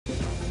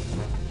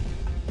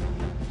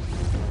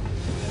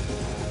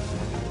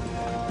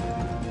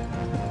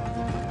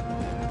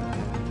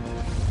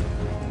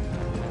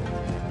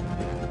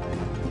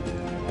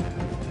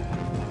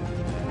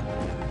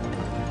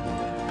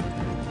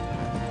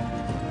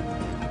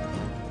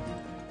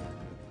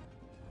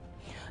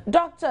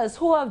Doctors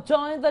who have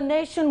joined the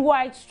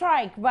nationwide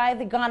strike by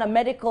the Ghana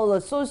Medical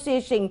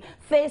Association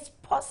face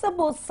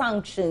possible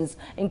sanctions,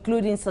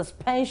 including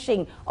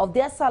suspension of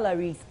their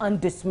salaries and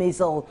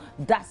dismissal.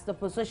 That's the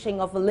position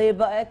of a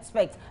labor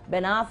expert,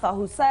 Ben Arthur,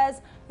 who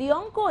says the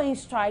ongoing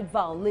strike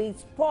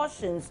violates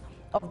portions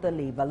of the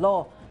labor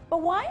law.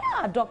 But why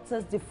are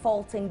doctors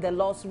defaulting the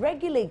laws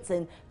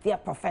regulating their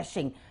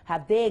profession?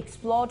 Have they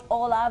explored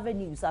all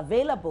avenues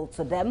available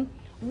to them?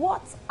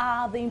 What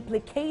are the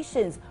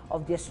implications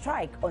of the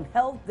strike on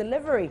health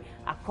delivery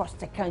across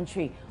the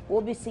country?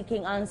 We'll be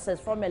seeking answers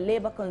from a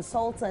labor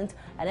consultant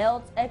and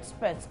health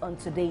experts on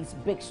today's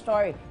big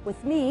story.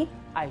 With me,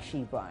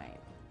 Aisha Ibrahim.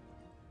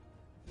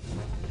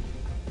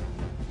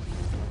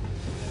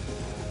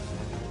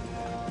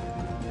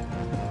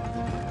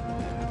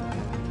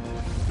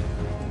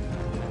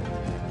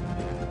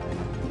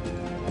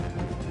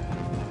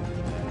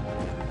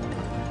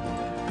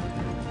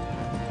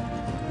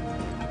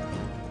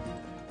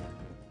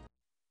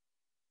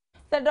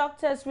 The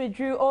doctors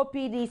withdrew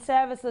OPD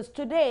services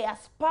today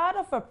as part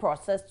of a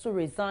process to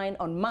resign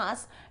en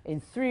masse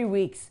in 3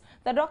 weeks.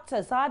 The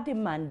doctors are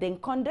demanding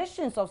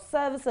conditions of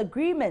service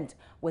agreement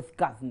with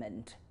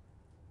government.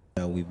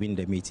 We've been in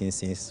the meeting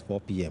since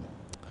 4 p.m.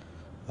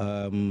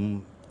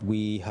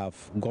 We have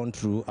gone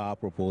through our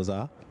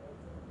proposal.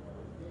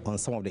 On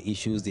some of the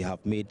issues, they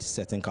have made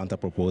certain counter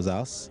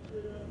proposals.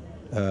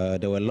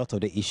 There were a lot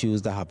of the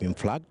issues that have been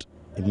flagged.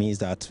 It means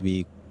that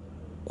they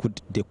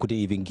couldn't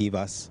even give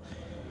us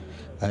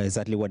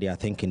exactly what they are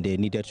thinking. They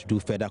needed to do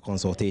further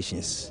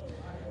consultations,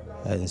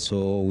 and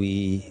so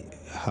we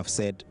have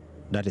said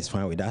that is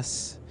fine with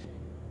us.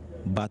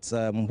 But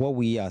what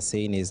we are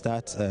saying is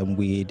that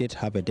we did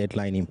have a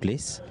deadline in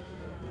place.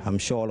 I'm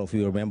sure all of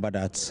you remember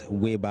that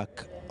way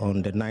back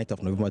on the 9th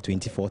of November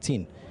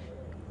 2014,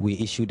 we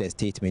issued a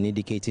statement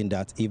indicating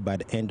that if by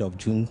the end of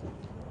June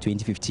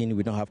 2015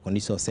 we don't have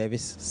conditions of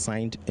service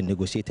signed and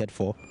negotiated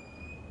for,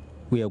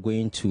 we are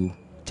going to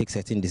take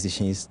certain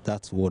decisions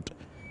that would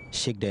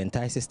shake the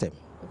entire system.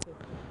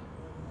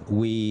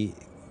 We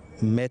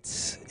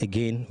met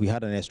again. We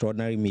had an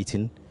extraordinary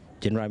meeting,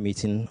 general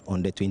meeting,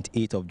 on the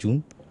 28th of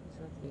June.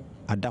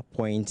 At that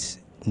point,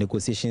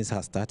 negotiations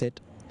have started.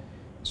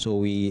 So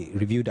we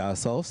reviewed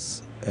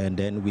ourselves, and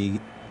then we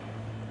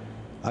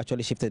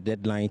actually shifted the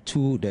deadline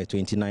to the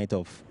 29th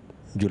of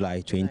July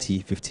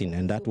 2015,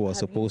 and that was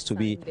supposed to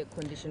be,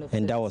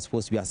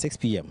 at 6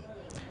 p.m.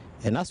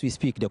 And as we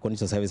speak, the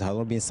condition of service has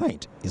not been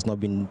signed. It's not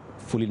been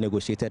fully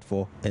negotiated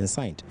for and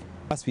signed.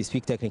 As we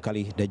speak,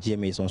 technically, the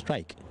GMA is on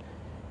strike.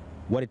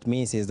 What it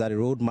means is that the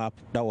roadmap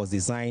that was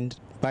designed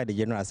by the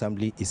General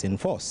Assembly is in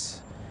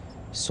force.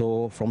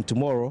 So from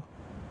tomorrow,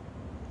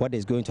 what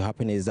is going to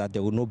happen is that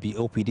there will not be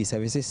OPD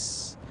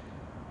services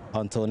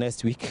until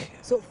next week.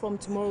 So from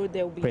tomorrow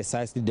there will be?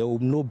 Precisely, there will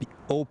not be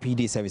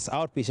OPD service.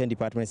 Outpatient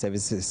department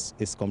services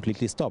is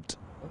completely stopped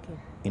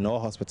in all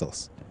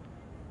hospitals.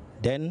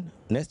 Then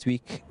next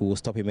week we will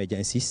stop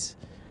emergencies.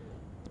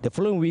 The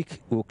following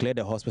week we will clear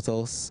the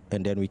hospitals,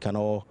 and then we can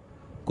all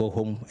go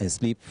home and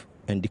sleep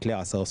and declare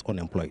ourselves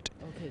unemployed.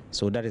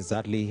 So that is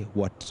exactly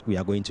what we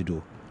are going to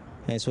do.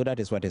 And so that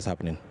is what is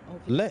happening.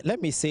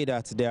 Let me say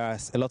that there are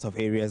a lot of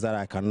areas that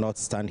I cannot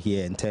stand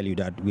here and tell you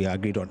that we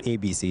agreed on A,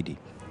 B, C, D.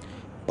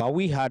 But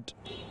we had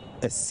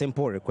a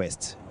simple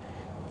request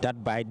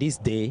that by this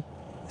day,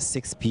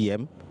 6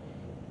 p.m.,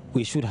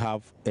 we should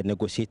have a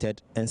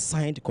negotiated and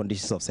signed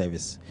conditions of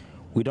service.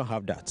 We don't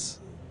have that.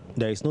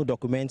 There is no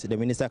document. The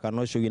minister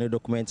cannot show you any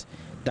document.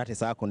 That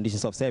is our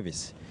conditions of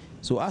service.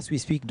 So as we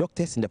speak,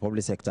 doctors in the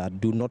public sector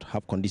do not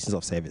have conditions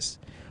of service.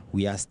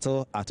 We are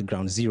still at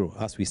ground zero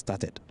as we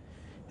started.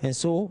 And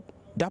so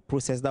that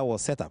process that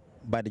was set up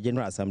by the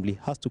General Assembly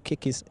has to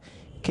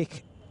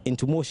kick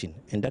into motion.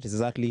 And that is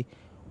exactly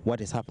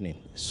what is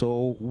happening.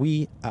 So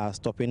we are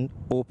stopping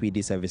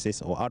OPD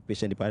services or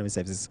outpatient department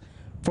services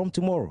from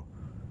tomorrow.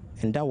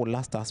 And that will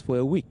last us for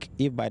a week.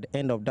 If by the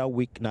end of that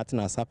week nothing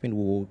has happened,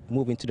 we will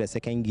move into the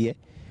second gear,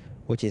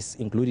 which is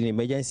including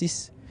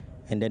emergencies.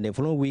 And then the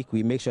following week,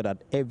 we make sure that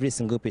every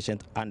single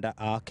patient under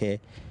our care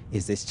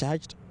is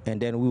discharged,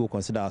 and then we will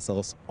consider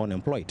ourselves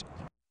unemployed.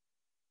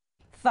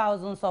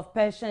 Thousands of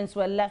patients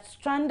were left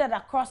stranded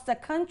across the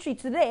country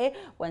today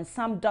when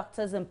some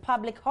doctors in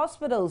public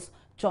hospitals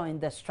joined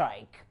the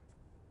strike.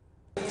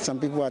 Some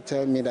people are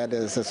telling me that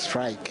there's a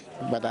strike,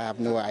 but I have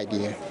no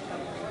idea.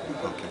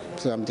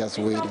 So I'm just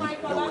waiting.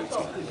 You're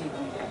waiting.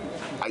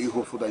 Are you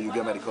hopeful that you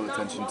get medical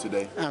attention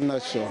today? I'm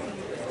not sure.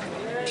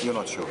 You're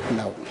not sure?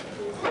 No.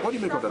 What do you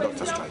make of the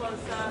doctor strike?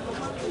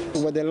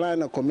 Well, the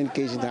line of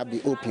communication have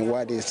been open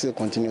while they still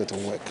continue to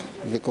work.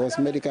 Because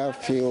medical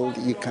field,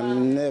 you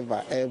can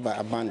never, ever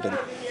abandon.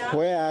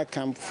 Where I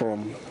come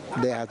from,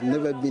 there has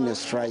never been a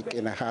strike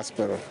in a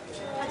hospital.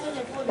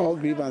 All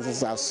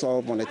grievances are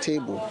solved on the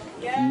table,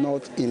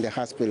 not in the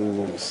hospital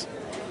rooms.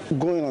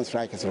 Going on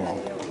strike is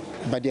wrong,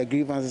 but their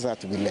grievances have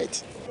to be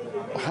let.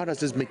 How does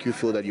this make you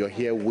feel that you're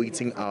here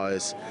waiting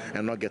hours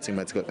and not getting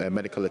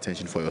medical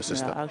attention for your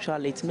sister? Yeah,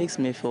 actually, it makes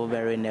me feel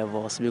very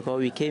nervous because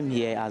we came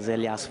here as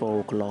early as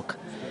 4 o'clock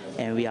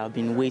and we have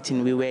been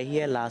waiting. We were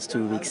here last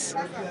 2 weeks,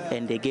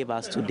 and they gave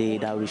us today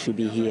that we should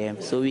be here.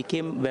 So we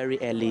came very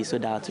early so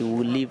that we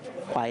will leave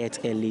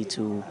quite early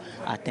to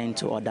attend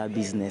to other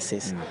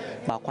businesses.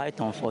 But quite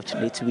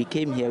unfortunate, we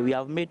came here. We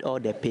have made all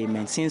the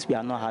payments. Since we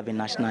are not having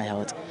national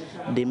health,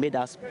 they made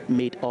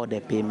all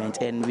the payments,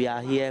 and we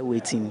are here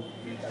waiting.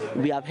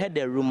 We have heard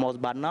the rumors,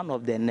 but none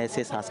of the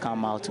nurses has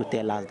come out to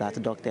tell us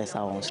that doctors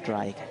are on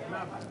strike.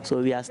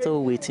 So we are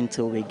still waiting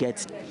till we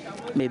get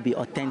maybe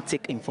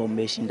authentic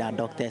information that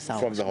doctors are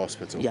from the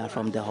hospital. Yeah,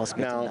 from the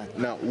hospital.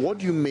 Now, what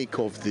do you make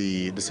of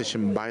the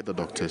decision by the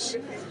doctors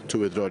to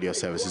withdraw their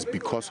services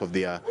because of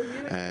their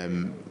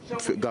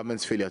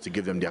government's failure to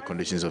give them their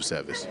conditions of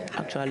service?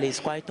 Actually, it's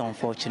quite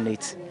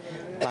unfortunate,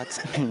 but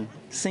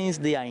since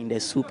they are in the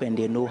soup and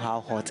they know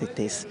how hot it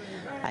is,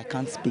 I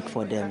can't speak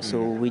for them.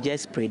 So we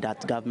just pray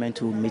that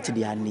government will meet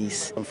their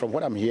needs. And from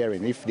what I'm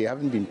hearing, if they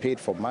haven't been paid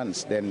for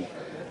months, then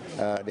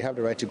they have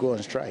the right to go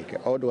on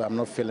strike. Although I'm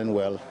not feeling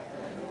well,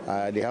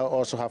 they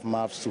also have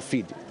mouths to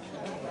feed.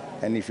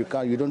 And if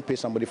you don't pay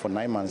somebody for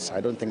 9 months, I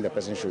don't think the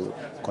person should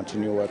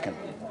continue working.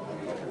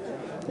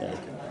 Yeah.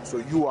 So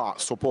you are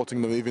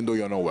supporting them even though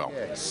you're not well?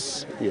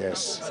 Yes,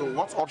 yes. So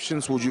what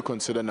options would you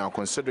consider now,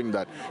 considering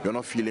that you're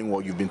not feeling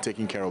well, you've been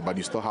taken care of, but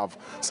you still have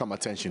some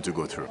attention to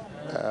go through?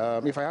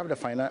 If I have the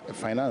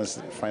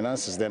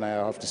finances, then I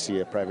have to see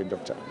a private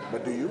doctor.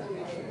 But do you?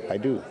 I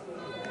do.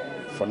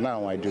 For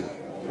now, I do.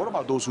 What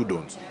about those who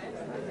don't?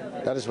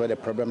 That is where the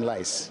problem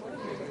lies.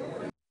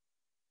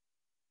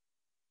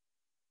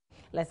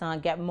 Let's now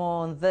get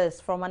more on this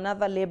from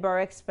another labor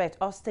expert,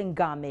 Austin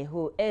Game,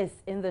 who is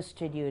in the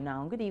studio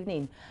now. Good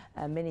evening.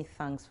 Many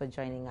thanks for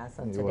joining us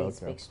on today's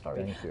Big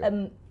Story. Thank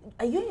you.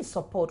 Are you in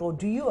support, or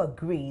do you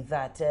agree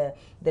that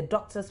the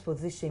doctor's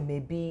position may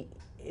be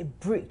a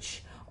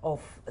breach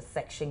of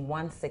Section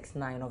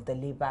 169 of the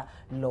labor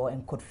law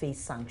and could face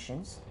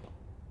sanctions?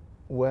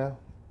 Well,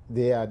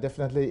 they are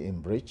definitely in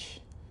breach.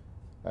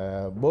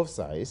 Both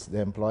sides,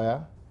 the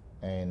employer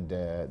and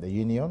the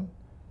union,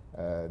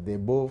 they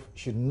both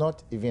should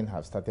not even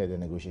have started the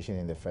negotiation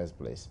in the first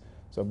place.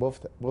 So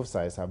both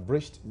sides have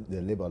breached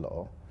the labor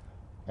law,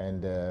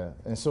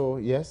 and so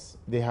yes,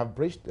 they have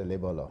breached the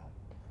labor law,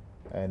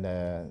 and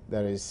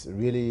there is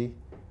really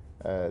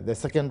the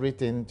secondary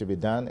thing to be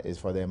done is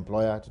for the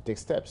employer to take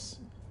steps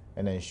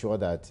and ensure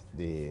that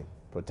they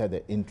protect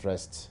the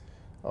interests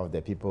of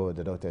the people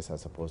the doctors are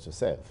supposed to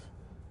serve.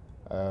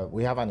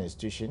 We have an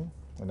institution,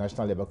 the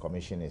National Labour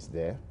Commission is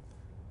there.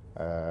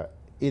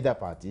 Either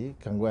party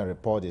can go and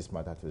report this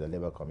matter to the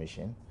Labour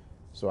Commission.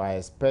 So I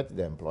expect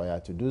the employer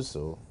to do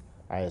so.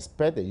 I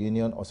expect the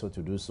union also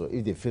to do so.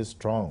 If they feel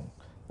strong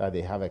that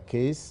they have a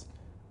case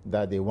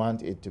that they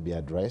want it to be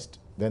addressed,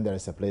 then there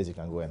is a place you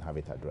can go and have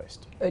it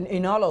addressed.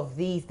 In all of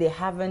these, they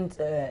haven't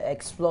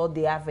explored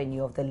the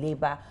avenue of the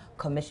Labour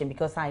Commission,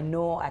 because I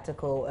know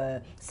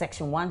Article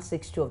Section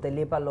 162 of the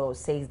Labour Law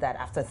says that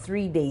after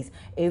 3 days,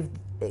 if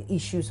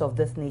issues of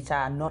this nature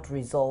are not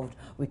resolved,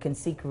 we can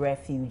seek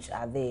refuge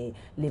at the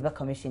Labour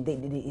Commission.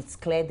 It's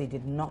clear they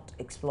did not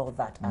explore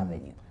that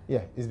avenue.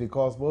 Yeah, it's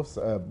because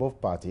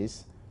both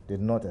parties did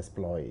not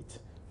explore it.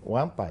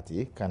 One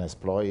party can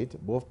explore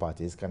it, both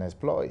parties can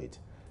explore it.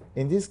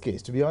 In this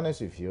case, to be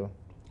honest with you,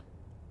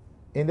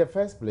 in the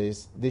first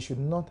place, they should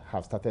not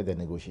have started the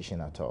negotiation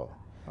at all.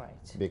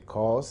 Right.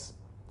 Because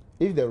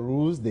if the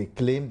rules they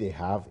claim they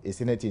have is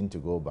anything to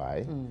go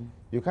by,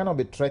 you cannot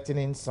be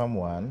threatening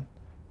someone,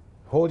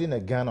 holding a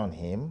gun on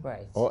him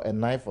or a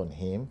knife on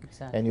him,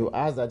 and you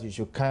ask that you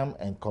should come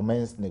and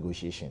commence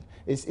negotiation.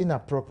 It's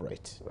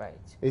inappropriate. Right.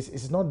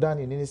 It's not done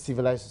in any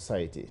civilized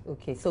society.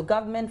 Okay, so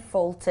government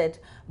faulted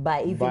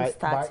by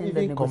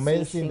even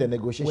commencing the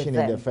negotiation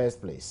in the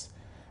first place.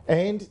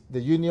 And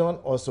the union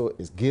also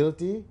is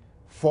guilty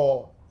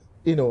for,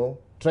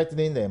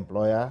 threatening the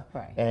employer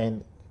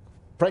and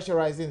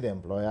pressurizing the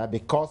employer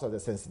because of the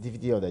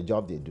sensitivity of the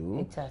job they do.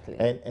 Exactly.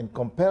 And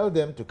compel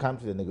them to come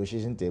to the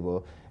negotiation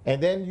table,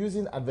 and then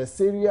using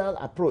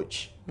adversarial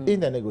approach in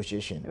the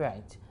negotiation.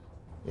 Right.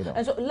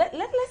 And so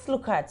let's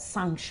look at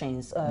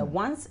sanctions.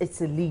 Once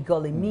it's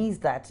illegal, it means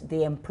that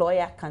the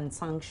employer can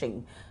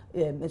sanction.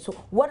 So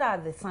what are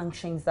the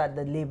sanctions that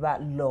the labor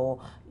law,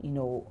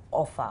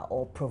 offer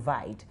or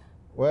provide?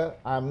 Well,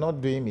 I'm not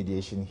doing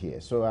mediation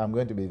here, so I'm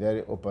going to be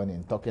very open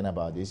in talking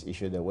about this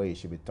issue the way it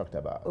should be talked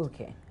about.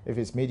 Okay. If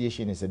it's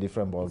mediation, it's a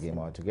different ballgame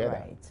altogether.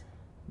 Right.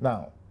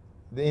 Now,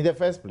 in the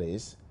first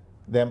place,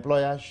 the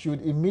employer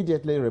should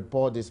immediately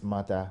report this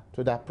matter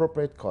to the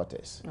appropriate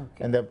quarters.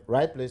 Okay. And the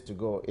right place to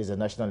go is the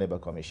National Labour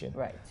Commission.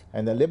 Right.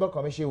 And the Labour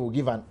Commission will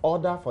give an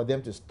order for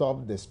them to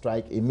stop the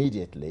strike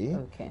immediately.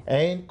 Okay.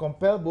 And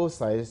compel both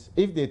sides,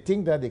 if they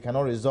think that they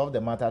cannot resolve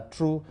the matter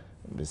through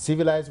the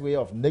civilized way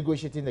of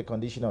negotiating the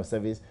condition of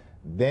service,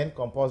 then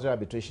compulsory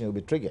arbitration will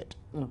be triggered.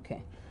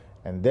 Okay.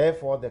 And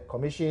therefore, the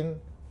commission,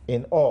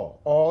 in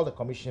all the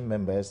commission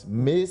members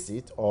may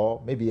sit,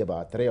 or maybe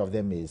about 3 of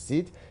them may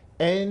sit,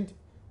 and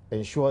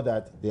ensure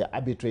that they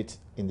arbitrate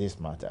in this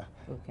matter.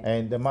 Okay.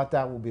 And the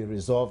matter will be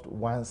resolved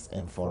once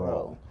and for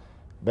all.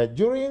 But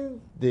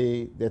during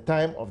the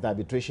time of the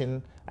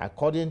arbitration,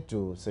 according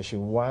to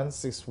section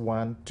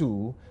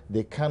 1612,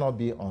 they cannot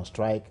be on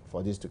strike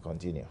for this to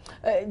continue.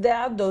 There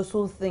are those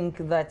who think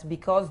that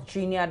because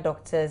junior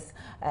doctors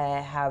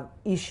have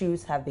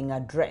been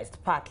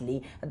addressed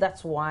partly,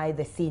 that's why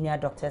the senior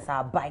doctors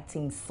are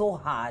biting so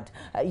hard.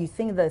 You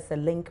think there's a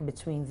link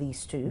between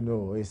these two?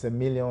 No, it's a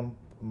million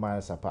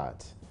miles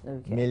apart.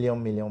 Okay.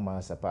 Million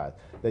miles apart.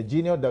 The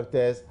junior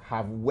doctors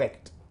have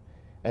worked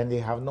and they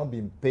have not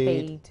been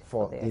paid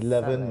for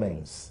 11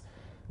 months.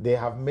 They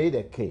have made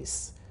a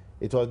case.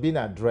 It was being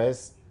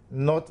addressed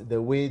not the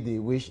way they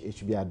wish it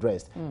should be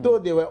addressed. Though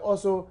they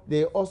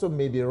also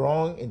may be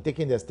wrong in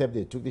taking the step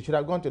they took. They should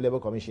have gone to Labour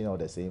Commission all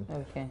the same.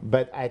 Okay.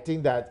 But I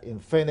think that in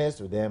fairness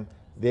to them,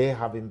 they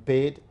have been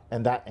paid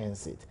and that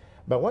ends it.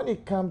 But when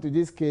it comes to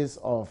this case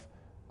of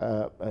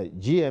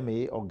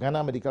GMA or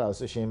Ghana Medical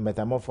Association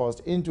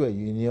metamorphosed into a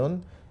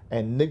union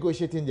and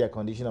negotiating their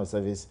condition of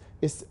service,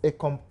 is a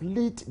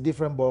complete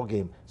different ball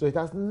game. So it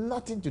has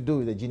nothing to do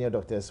with the junior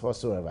doctors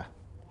whatsoever.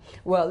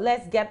 Well,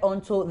 let's get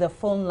onto the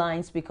phone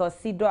lines because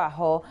Sido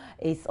Aho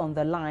is on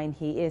the line.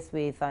 He is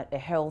with a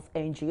health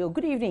NGO.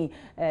 Good evening,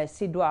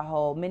 Sido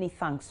Aho. Many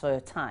thanks for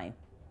your time.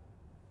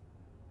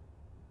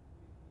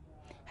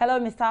 Hello,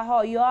 Mr.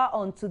 Aho. You are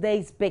on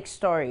today's big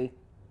story.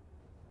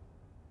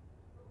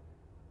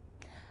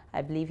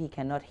 I believe he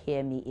cannot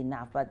hear me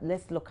enough, but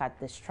let's look at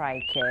the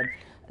strike.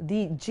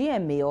 The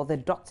GMA or the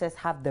doctors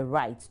have the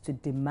right to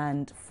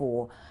demand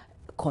for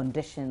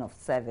condition of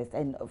service,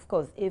 and of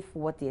course, if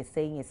what they're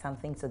saying is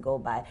something to go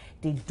by,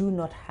 they do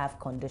not have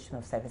condition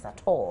of service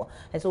at all.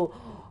 And so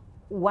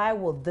why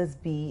would this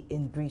be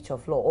in breach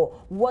of law?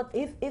 Or what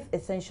if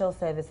essential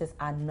services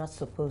are not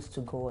supposed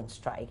to go on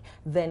strike,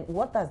 then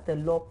what does the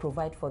law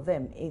provide for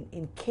them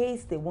in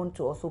case they want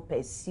to also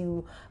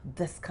pursue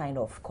this kind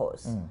of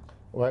cause?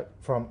 Well,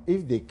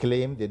 if they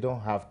claim they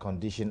don't have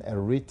condition, a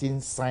written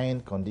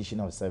signed condition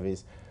of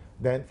service,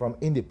 then from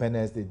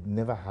independence, they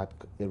never had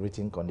a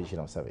written condition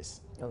of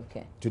service.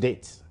 Okay. To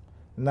date.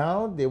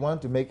 Now they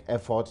want to make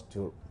effort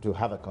to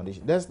have a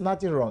condition. There's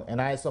nothing wrong,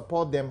 and I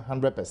support them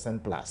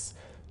 100% plus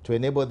to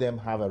enable them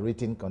have a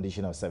written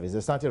condition of service.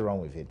 There's nothing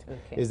wrong with it.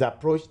 Okay. It's the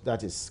approach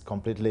that is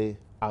completely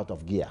out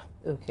of gear.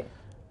 Okay.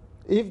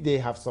 If they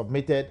have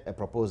submitted a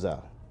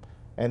proposal,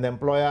 and the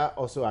employer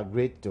also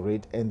agreed to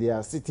it, and they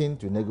are sitting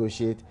to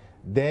negotiate,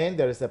 then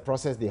there is a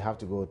process they have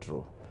to go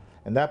through.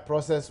 And that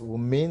process will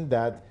mean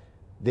that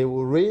they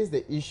will raise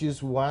the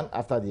issues one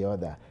after the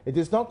other. It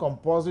is not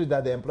compulsory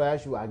that the employer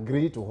should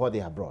agree to what they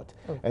have brought.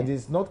 Okay. And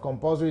it's not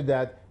compulsory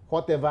that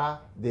whatever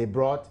they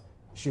brought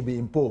should be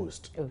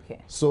imposed. Okay.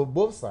 So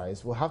both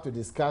sides will have to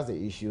discuss the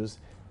issues.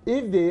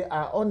 If they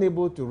are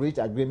unable to reach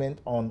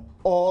agreement on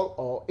all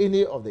or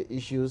any of the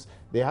issues,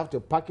 they have to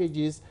package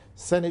this,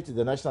 send it to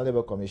the National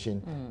Labour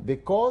Commission.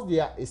 Because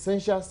they are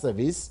essential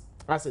service,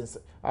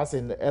 as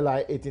in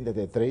LI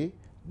 1833,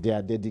 they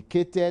are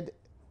dedicated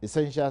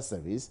essential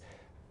service.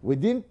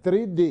 Within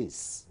 3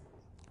 days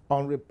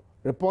on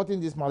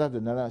reporting this matter to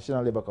the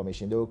National Labour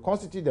Commission, they will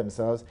constitute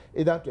themselves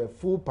either to a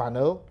full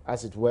panel,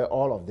 as it were,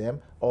 all of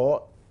them,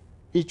 or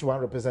each one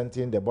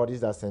representing the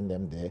bodies that send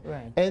them there.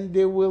 Right. And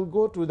they will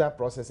go through that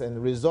process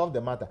and resolve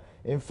the matter.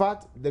 In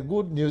fact, the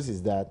good news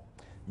is that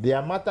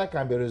their matter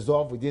can be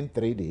resolved within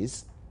 3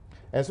 days.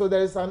 And so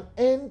there is an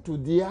end to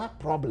their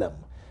problem.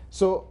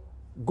 So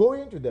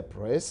going to the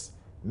press,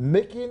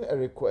 making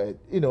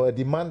a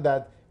demand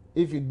that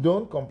if you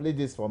don't complete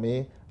this for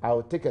me, I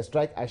will take a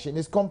strike action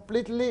is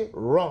completely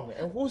wrong.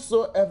 And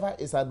whosoever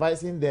is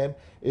advising them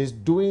is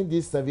doing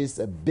this service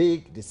a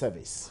big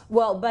disservice.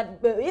 Well, but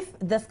if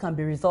this can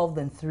be resolved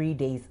in 3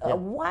 days,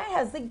 why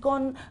has it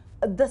gone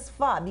this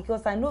far?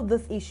 Because I know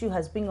this issue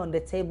has been on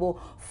the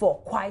table for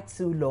quite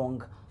too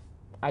long.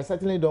 I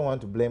certainly don't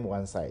want to blame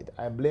one side.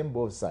 I blame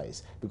both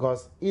sides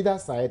because either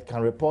side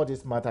can report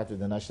this matter to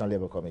the National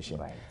Labour Commission.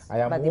 Right. I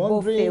am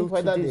wondering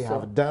whether they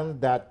have done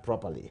that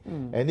properly.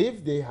 And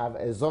if they have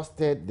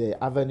exhausted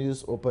the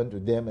avenues open to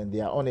them and they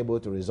are unable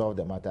to resolve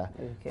the matter,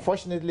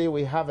 fortunately,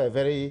 we have a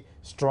very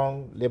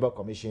strong Labour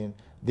Commission.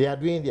 They are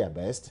doing their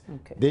best.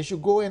 They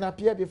should go and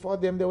appear before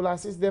them. They will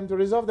assist them to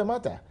resolve the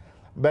matter.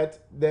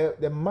 But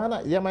the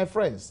manner, my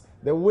friends,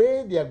 the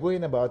way they are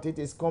going about it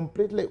is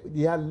completely,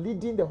 they are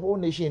leading the whole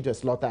nation into a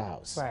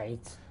slaughterhouse. Right.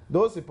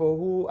 Those people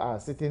who are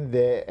sitting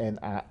there and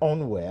are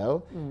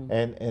unwell,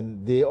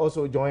 and they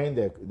also join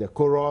the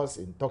chorus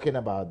in talking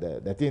about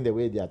the thing the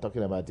way they are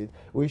talking about it,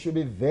 we should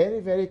be very,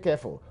 very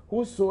careful.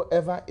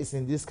 Whosoever is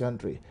in this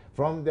country,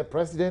 from the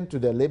president to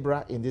the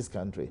laborer in this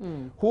country,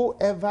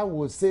 whoever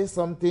will say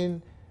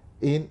something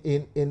in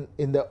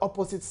the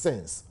opposite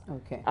sense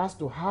as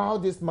to how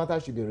this matter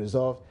should be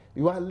resolved,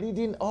 you are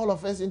leading all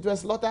of us into a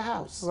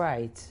slaughterhouse.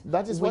 Right.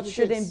 That is what it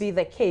shouldn't is. be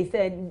the case.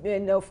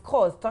 And of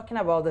course, talking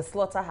about the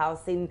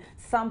slaughterhouse in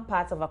some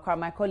parts of Accra,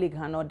 my colleague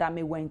Hano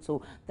Dami went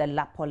to the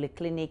La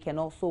Polyclinic and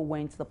also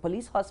went to the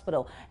police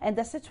hospital. And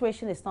the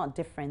situation is not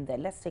different there.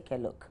 Let's take a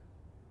look.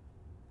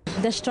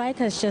 The strike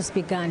has just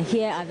begun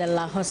here at the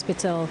La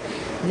Hospital.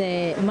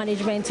 The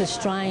management is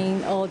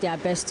trying all their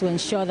best to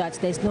ensure that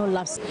there's no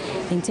lapse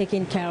in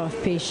taking care of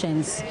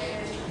patients.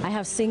 I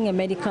have seen a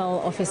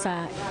medical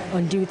officer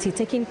on duty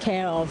taking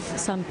care of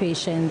some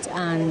patients,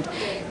 and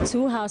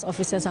 2 house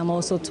officers, I'm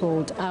also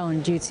told, are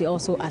on duty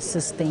also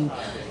assisting.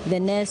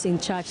 The nurse in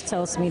charge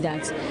tells me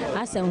that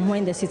as and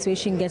when the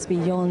situation gets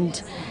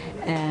beyond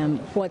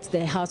what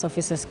the house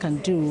officers can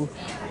do,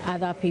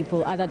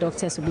 other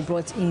doctors will be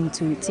brought in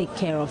to take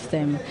care of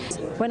them.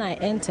 When I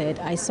entered,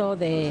 I saw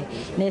the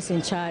nurse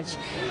in charge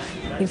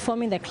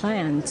informing the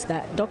client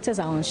that doctors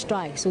are on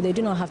strike, so they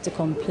do not have to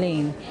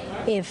complain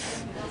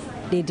if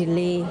they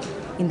delay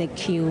in the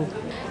queue.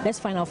 Let's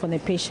find out from the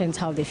patients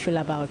how they feel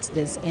about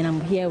this. And I'm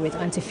here with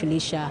Auntie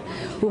Felicia,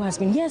 who has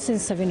been here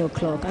since 7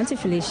 o'clock. Auntie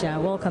Felicia,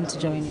 welcome to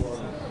join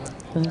us.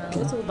 Thank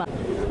you.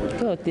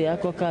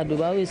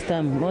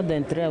 More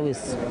than 3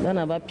 hours.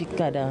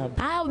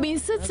 I have been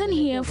sitting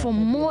here for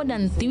more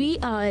than 3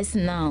 hours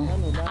now.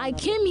 I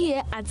came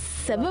here at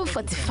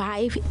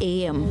 7:45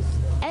 a.m.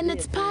 and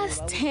it's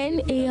past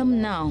 10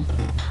 a.m. now.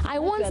 I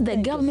want the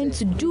government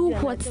to do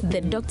what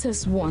the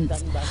doctors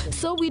want,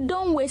 so we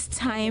don't waste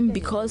time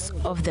because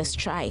of the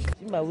strike.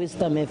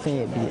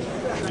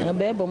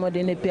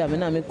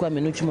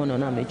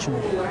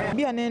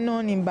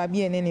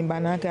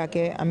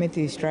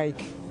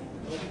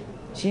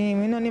 She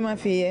no ni ma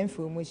fe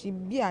info mo shi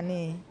bia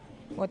ni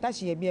wota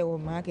shi bia wo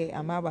ma ke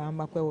amaba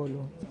ambakwe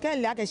wolo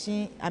ken la ke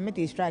shi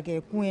amete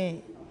strike ku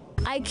e.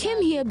 I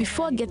came here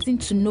before getting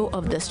to know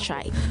of the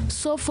strike,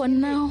 so for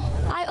now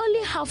I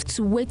only have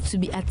to wait to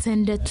be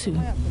attended to.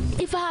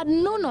 If I had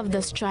known of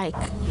the strike,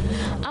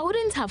 I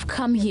wouldn't have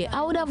come here.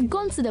 I would have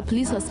gone to the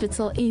police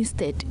hospital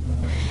instead.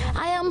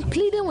 I am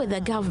pleading with the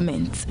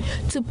government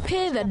to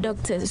pay the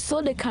doctors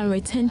so they can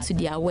return to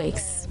their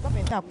works.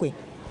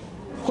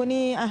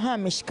 Koni aha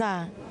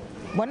mishka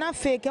bona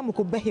feke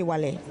mukubehi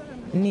wale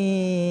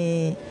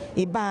ni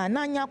iba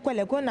nanya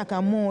kwele kona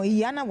kamo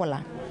yana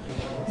wala.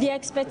 The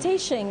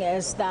expectation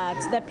is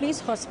that the police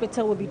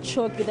hospital will be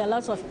choked with a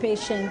lot of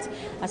patients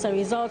as a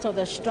result of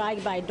the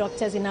strike by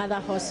doctors in other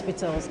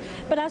hospitals.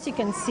 But as you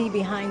can see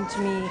behind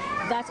me,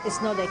 that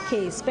is not the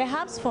case.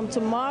 Perhaps from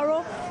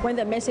tomorrow, when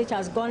the message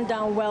has gone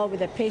down well with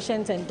the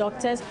patients and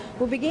doctors,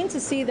 we'll begin to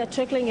see the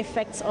trickling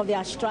effects of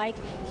their strike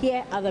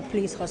here at the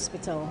police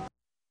hospital.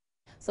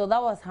 So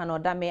that was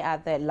Hanodame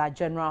at the La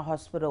General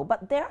Hospital.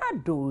 But there are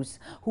those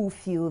who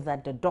feel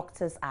that the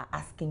doctors are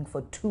asking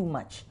for too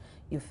much.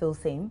 You feel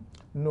same?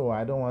 No,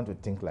 I don't want to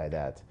think like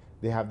that.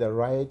 They have the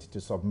right to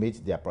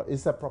submit their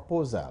it's a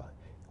proposal.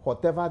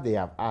 Whatever they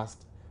have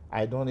asked,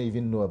 I don't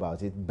even know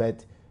about it,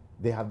 but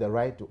they have the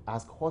right to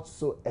ask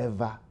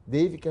whatsoever.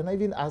 They can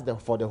even ask them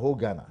for the whole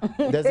Ghana.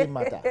 It doesn't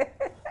matter.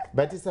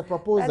 But it's a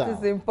proposal. That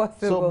is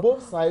impossible. So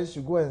both sides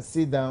should go and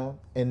sit down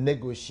and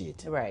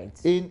negotiate. Right.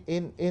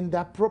 In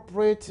the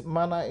appropriate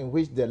manner in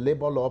which the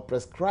labor law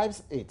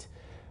prescribes it.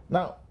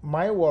 Now,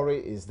 my worry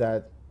is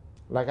that,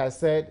 like I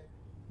said,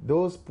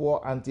 those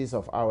poor aunties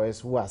of ours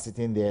who are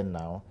sitting there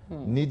now,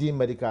 needing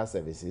medical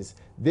services,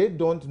 they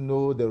don't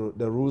know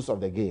the rules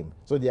of the game.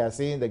 So they are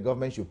saying the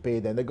government should pay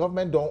them. The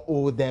government don't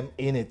owe them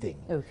anything.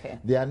 Okay.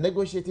 They are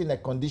negotiating a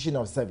condition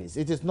of service.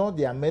 It is not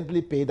their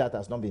monthly pay that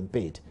has not been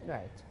paid.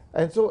 Right.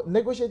 And so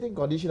negotiating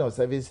condition of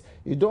service,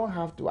 you don't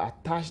have to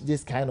attach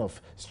this kind of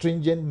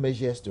stringent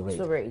measures to it.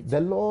 Right.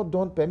 The law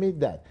don't permit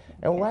that.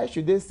 And why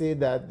should they say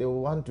that they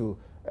want to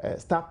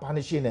start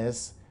punishing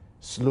us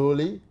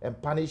slowly and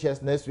punish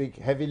us next week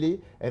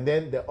heavily, and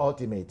then the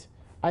ultimate?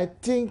 I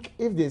think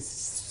if they,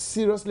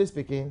 seriously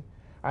speaking,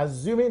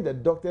 assuming the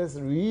doctors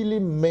really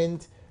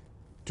meant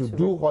to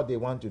do what they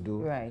want to do,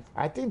 right,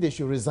 I think they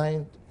should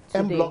resign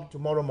en bloc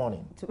tomorrow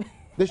morning.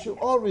 They should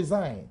all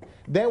resign.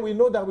 Then we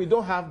know that we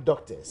don't have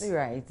doctors.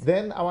 Right.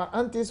 Then our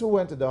aunties who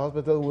went to the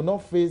hospital will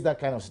not face that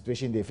kind of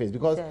situation they face,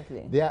 because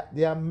exactly,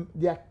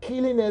 they are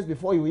killing us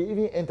before you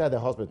even enter the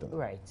hospital.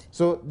 Right.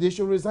 So they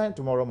should resign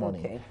tomorrow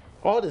morning. Okay.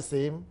 All the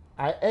same,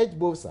 I urge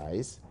both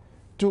sides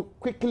to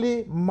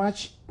quickly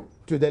march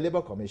to the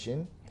Labour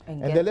Commission,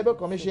 and the Labour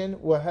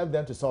Commission will help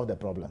them to solve the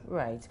problem.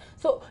 Right.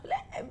 So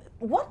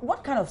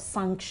what kind of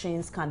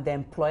sanctions can the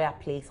employer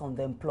place on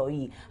the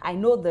employee? I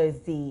know there's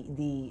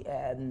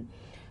the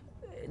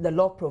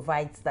law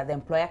provides that the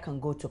employer can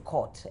go to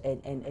court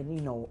and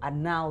you know,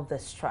 annul the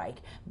strike.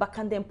 But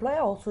can the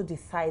employer also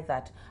decide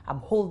that I'm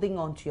holding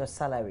on to your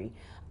salary,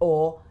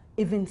 or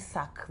even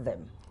sack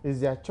them? It's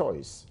their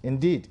choice.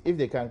 Indeed, if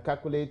they can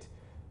calculate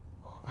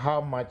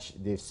how much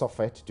they've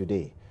suffered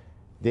today,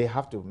 they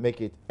have to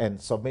make it and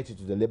submit it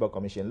to the Labour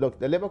Commission. Look,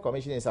 the Labour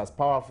Commission is as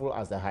powerful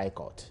as the High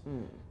Court,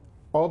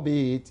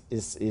 albeit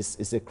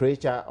is a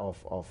creature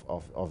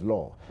of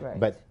law. Right.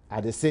 But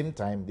at the same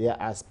time, they are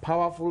as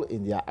powerful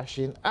in their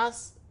action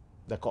as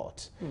the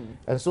court.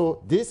 And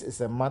so this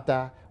is a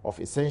matter of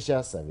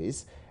essential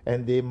service,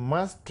 and they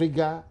must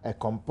trigger a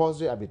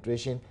compulsory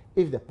arbitration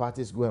if the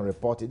parties go and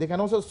report it. They can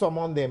also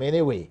summon them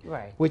anyway,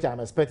 right, which I'm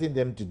expecting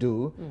them to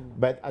do.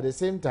 But at the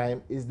same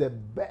time, it's the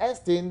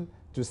best thing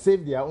to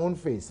save their own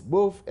face,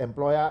 both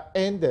employer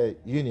and the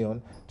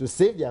union, to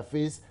save their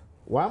face,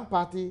 one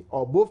party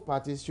or both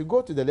parties should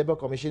go to the Labour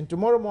Commission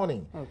tomorrow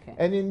morning. Okay.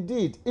 And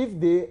indeed, if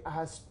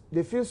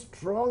they feel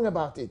strong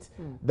about it,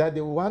 that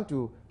they want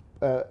to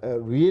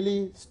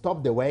really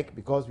stop the work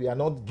because we are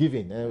not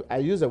giving. I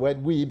use the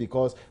word we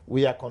because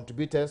we are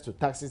contributors to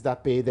taxes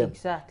that pay them.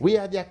 Exactly. We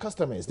are their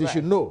customers. They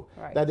should know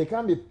that they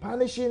can't be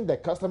punishing the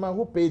customer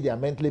who pay their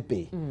monthly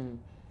pay.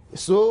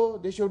 So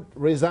they should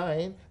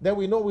resign. Then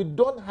we know we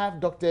don't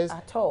have doctors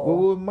at all.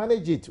 We will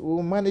manage it. We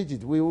will manage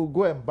it. We will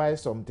go and buy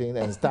something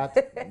and start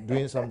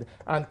doing something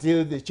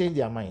until they change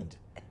their mind.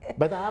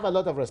 But I have a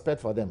lot of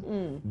respect for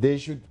them. They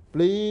should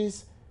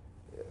please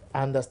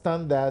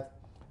understand that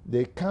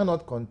they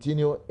cannot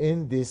continue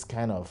in this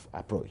kind of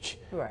approach.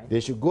 Right. They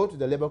should go to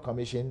the Labour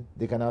Commission.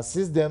 They can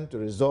assist them to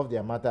resolve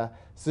their matter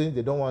since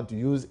they don't want to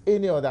use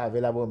any other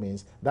available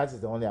means. That is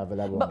the only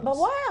available means. But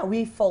why are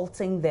we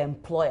faulting the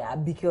employer?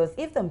 Because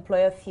if the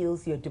employer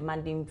feels you're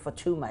demanding for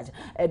too much,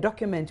 a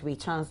document we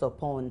chanced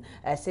upon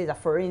says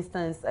that, for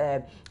instance,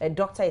 a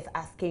doctor is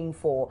asking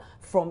for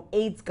from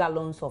 8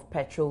 gallons of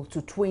petrol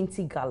to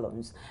 20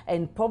 gallons,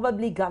 and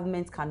probably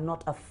government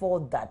cannot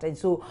afford that. And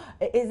so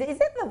is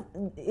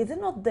it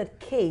not the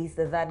case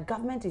that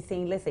government is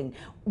saying, listen,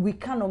 we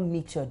cannot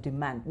meet your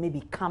demand,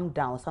 maybe calm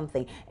down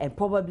something, and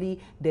probably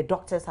the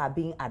doctors are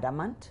being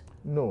adamant?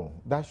 No,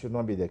 that should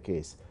not be the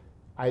case.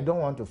 I don't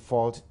want to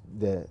fault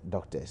the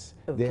doctors.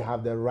 Okay. They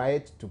have the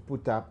right to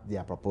put up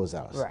their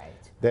proposals. Right.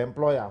 The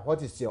employer,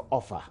 what is your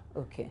offer?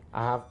 Okay.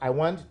 I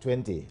want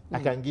 20. I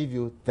can give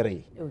you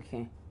 3.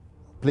 Okay.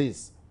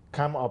 Please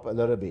come up a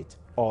little bit.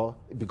 Or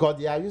because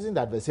they are using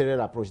the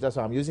adversarial approach, that's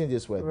why I'm using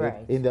this word.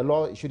 Right. In the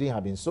law, it shouldn't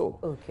have been so.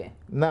 Okay.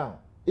 Now,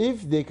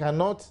 if they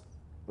cannot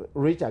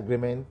reach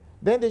agreement,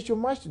 then they should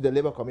march to the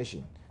Labour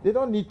Commission. They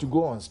don't need to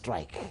go on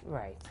strike.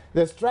 Right.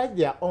 The strike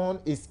they are on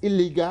is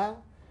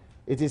illegal.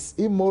 It is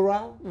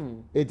immoral.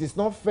 It is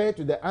not fair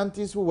to the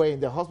aunties who were in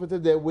the hospital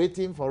there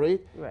waiting for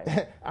it.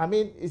 Right. I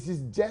mean, it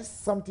is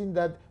just something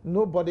that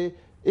nobody,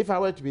 if I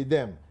were to be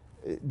them,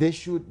 they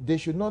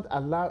should not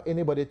allow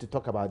anybody to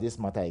talk about this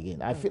matter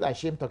again. I feel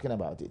ashamed talking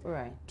about it.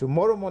 Right.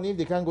 Tomorrow morning, if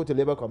they can't go to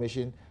Labour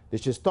Commission, they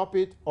should stop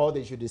it or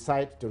they should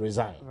decide to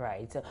resign.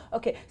 Right.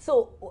 Okay,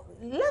 so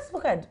let's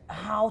look at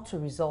how to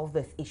resolve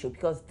this issue,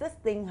 because this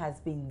thing has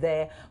been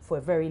there for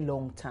a very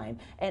long time.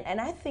 And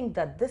I think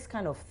that this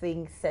kind of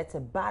thing sets a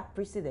bad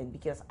precedent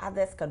because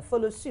others can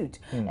follow suit.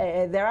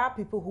 There are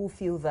people who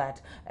feel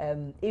that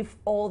if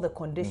all the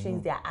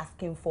conditions they are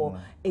asking for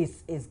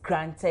is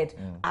granted,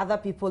 other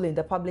people in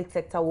the public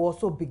sector will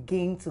also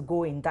begin to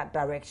go in that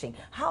direction.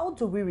 How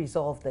do we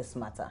resolve this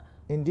matter?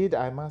 Indeed,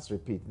 I must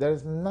repeat, there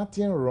is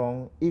nothing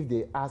wrong if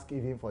they ask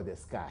even for the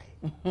sky.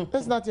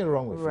 There's nothing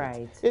wrong with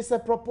it. It's a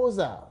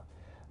proposal.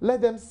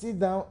 Let them sit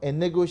down and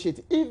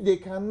negotiate. If they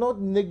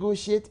cannot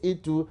negotiate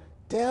it, to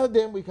tell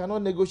them we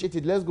cannot negotiate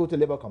it, let's go to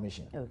Labour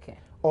Commission. Okay.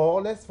 Or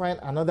let's find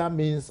another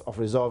means of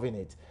resolving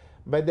it.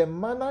 But the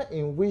manner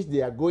in which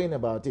they are going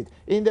about it,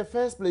 in the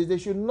first place, they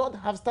should not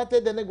have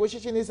started the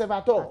negotiation itself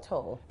at all. At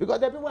all. Because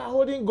the people are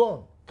holding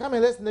gun. Come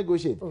and let's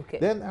negotiate. Okay.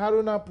 Then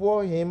Haruna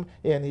Poor, him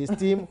and his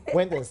team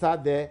went and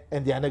sat there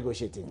and they are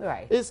negotiating.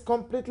 Right. It's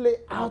completely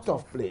out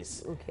of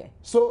place. Okay.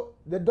 So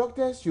the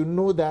doctors should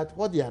know that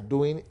what they are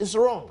doing is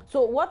wrong.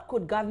 So what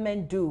could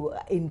government do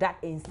in that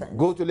instance?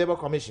 Go to Labour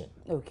Commission.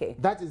 Okay.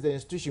 That is the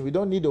institution. We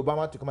don't need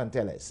Obama to come and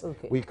tell us.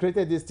 Okay. We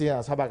created this thing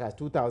as far back as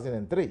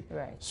 2003.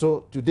 Right.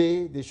 So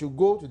today they should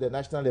go to the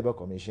National Labour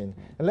Commission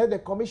and let the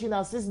commission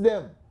assist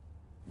them.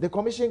 The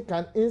commission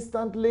can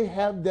instantly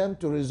help them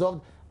to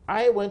resolve.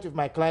 I went with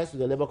my clients to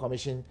the Labour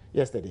Commission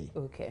yesterday.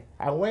 Okay.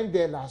 I went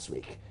there last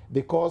week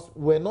because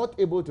we're not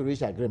able to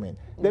reach agreement.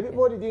 The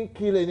people didn't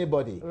kill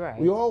anybody. Right.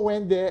 We all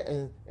went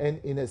there and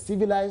in a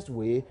civilized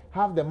way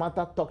have the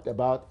matter talked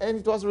about and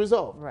it was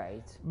resolved.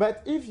 Right.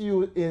 But if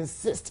you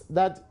insist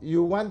that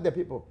you want the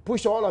people,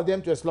 push all of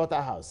them to a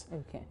slaughterhouse.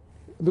 Okay.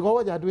 Because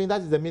what they are doing,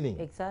 that is the meaning.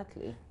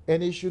 Exactly.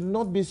 And it should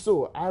not be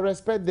so. I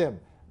respect them.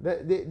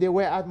 They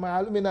were at my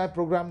alumni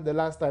program the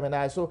last time, and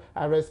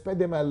I respect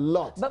them a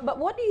lot. But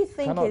what do you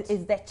think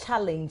is the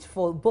challenge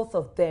for both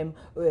of them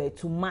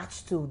to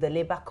march to the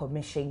Labour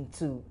Commission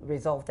to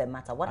resolve the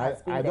matter? What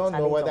has been the challenge? I don't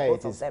know whether of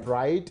both it is of them?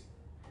 pride.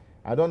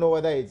 I don't know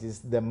whether it is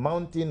the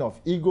mountain of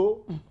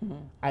ego.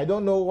 I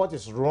don't know what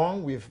is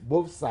wrong with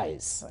both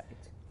sides. Right.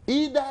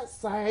 Either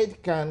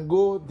side can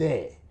go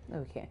there.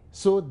 Okay.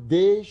 So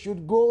they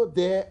should go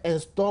there and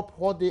stop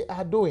what they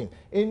are doing.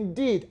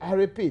 Indeed, I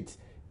repeat,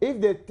 if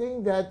they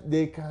think that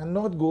they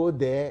cannot go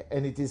there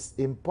and it is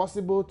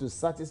impossible to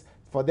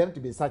for them to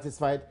be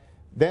satisfied,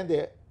 then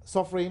the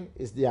suffering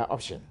is their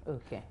option.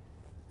 Okay.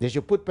 They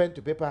should put pen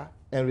to paper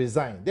and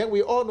resign. Then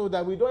we all know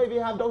that we don't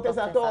even have doctors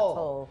at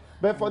all.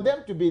 But for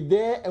them to be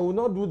there and will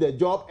not do the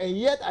job, and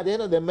yet at the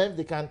end of the month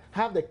they can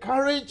have the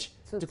courage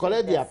to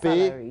collect their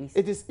pay, salaries.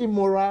 it is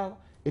immoral,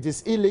 it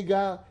is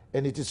illegal,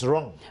 and it is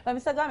wrong. But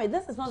Mr. Gami,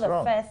 this is not It's the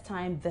wrong. first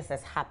time this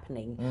is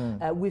happening.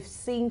 We've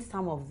seen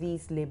some of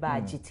these labor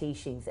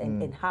agitations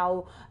and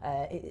how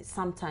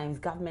sometimes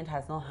government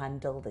has not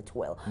handled it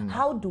well.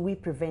 How do we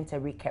prevent a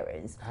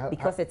recurrence?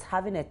 Because it's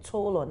having a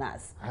toll on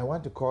us. I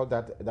want to call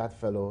that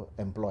fellow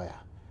employer,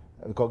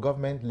 because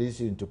government leads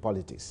you into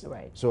politics.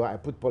 Right. So I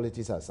put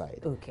politics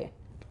aside. Okay.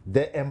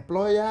 The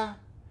employer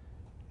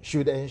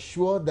should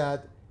ensure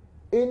that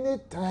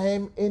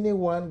anytime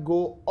anyone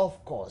go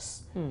off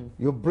course,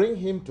 you bring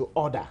him to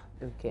order.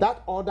 Okay.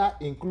 That order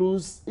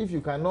includes, if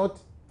you cannot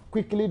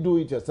quickly do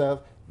it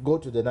yourself, go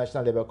to the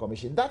National Labour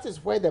Commission. That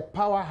is where the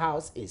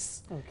powerhouse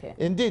is. Okay.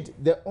 Indeed,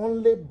 the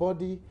only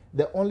body,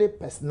 the only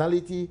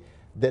personality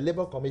the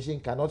Labour Commission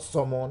cannot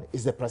summon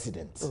is the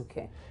president.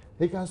 Okay.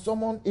 They can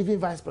summon even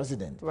vice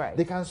president. Right.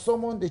 They can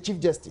summon the chief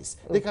justice.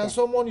 Okay. They can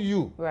summon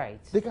you. Right.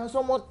 They can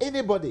summon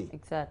anybody.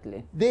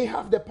 Exactly. They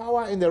have the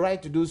power and the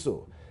right to do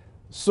so.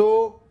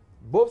 So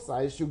both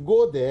sides should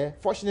go there.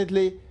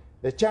 Fortunately,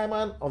 the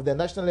chairman of the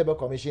National Labour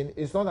Commission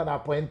is not an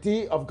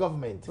appointee of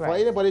government for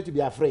anybody to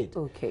be afraid.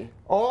 Okay.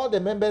 All the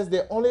members,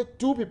 the only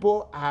 2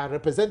 people are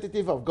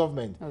representative of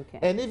government. Okay.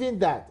 And even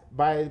that,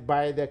 by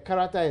the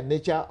character and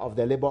nature of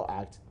the Labour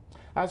Act,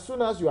 as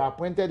soon as you are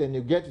appointed and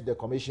you get to the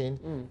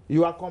commission,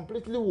 you are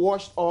completely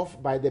washed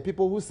off by the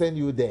people who send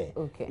you there.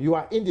 Okay. You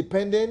are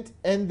independent,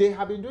 and they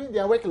have been doing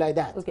their work like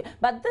that. Okay,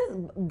 but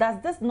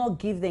does this not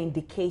give the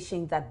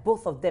indication that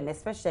both of them,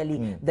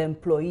 especially the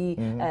employee,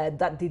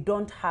 that they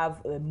don't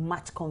have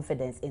much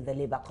confidence in the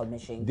Labour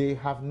Commission? They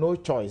have no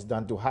choice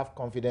than to have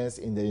confidence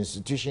in the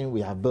institution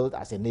we have built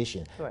as a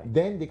nation. Right.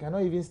 Then they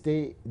cannot even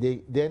stay.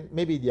 Then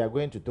maybe they are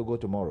going to Togo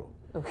tomorrow.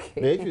 Okay.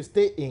 But if you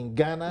stay in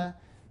Ghana,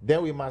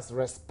 then we must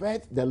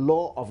respect the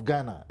law of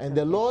Ghana. And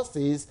the law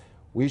says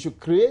we should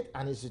create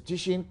an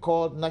institution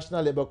called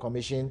National Labour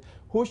Commission,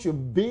 who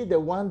should be the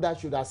one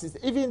that should assist.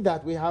 Even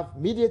that, we have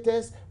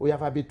mediators, we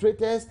have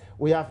arbitrators,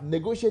 we have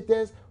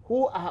negotiators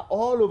who are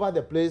all over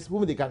the place,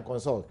 whom they can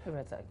consult.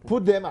 Exactly.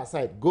 Put them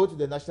aside, go to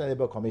the National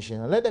Labour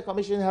Commission and let the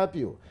commission help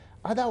you.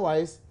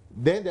 Otherwise,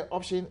 then the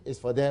option is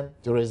for them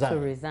to resign. To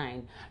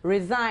resign.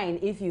 Resign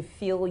if you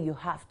feel you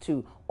have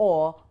to,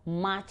 or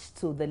march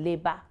to the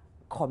Labour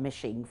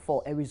Commission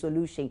for a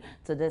resolution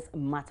to this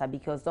matter,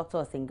 because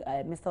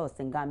Mr.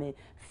 Osei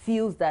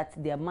feels that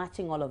they are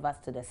marching all of us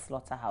to the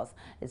slaughterhouse.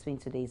 It's been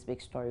today's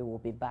big story. We'll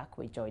be back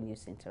with Joy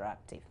News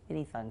Interactive.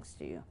 Many thanks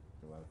to you.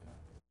 You're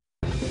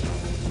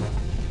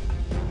welcome.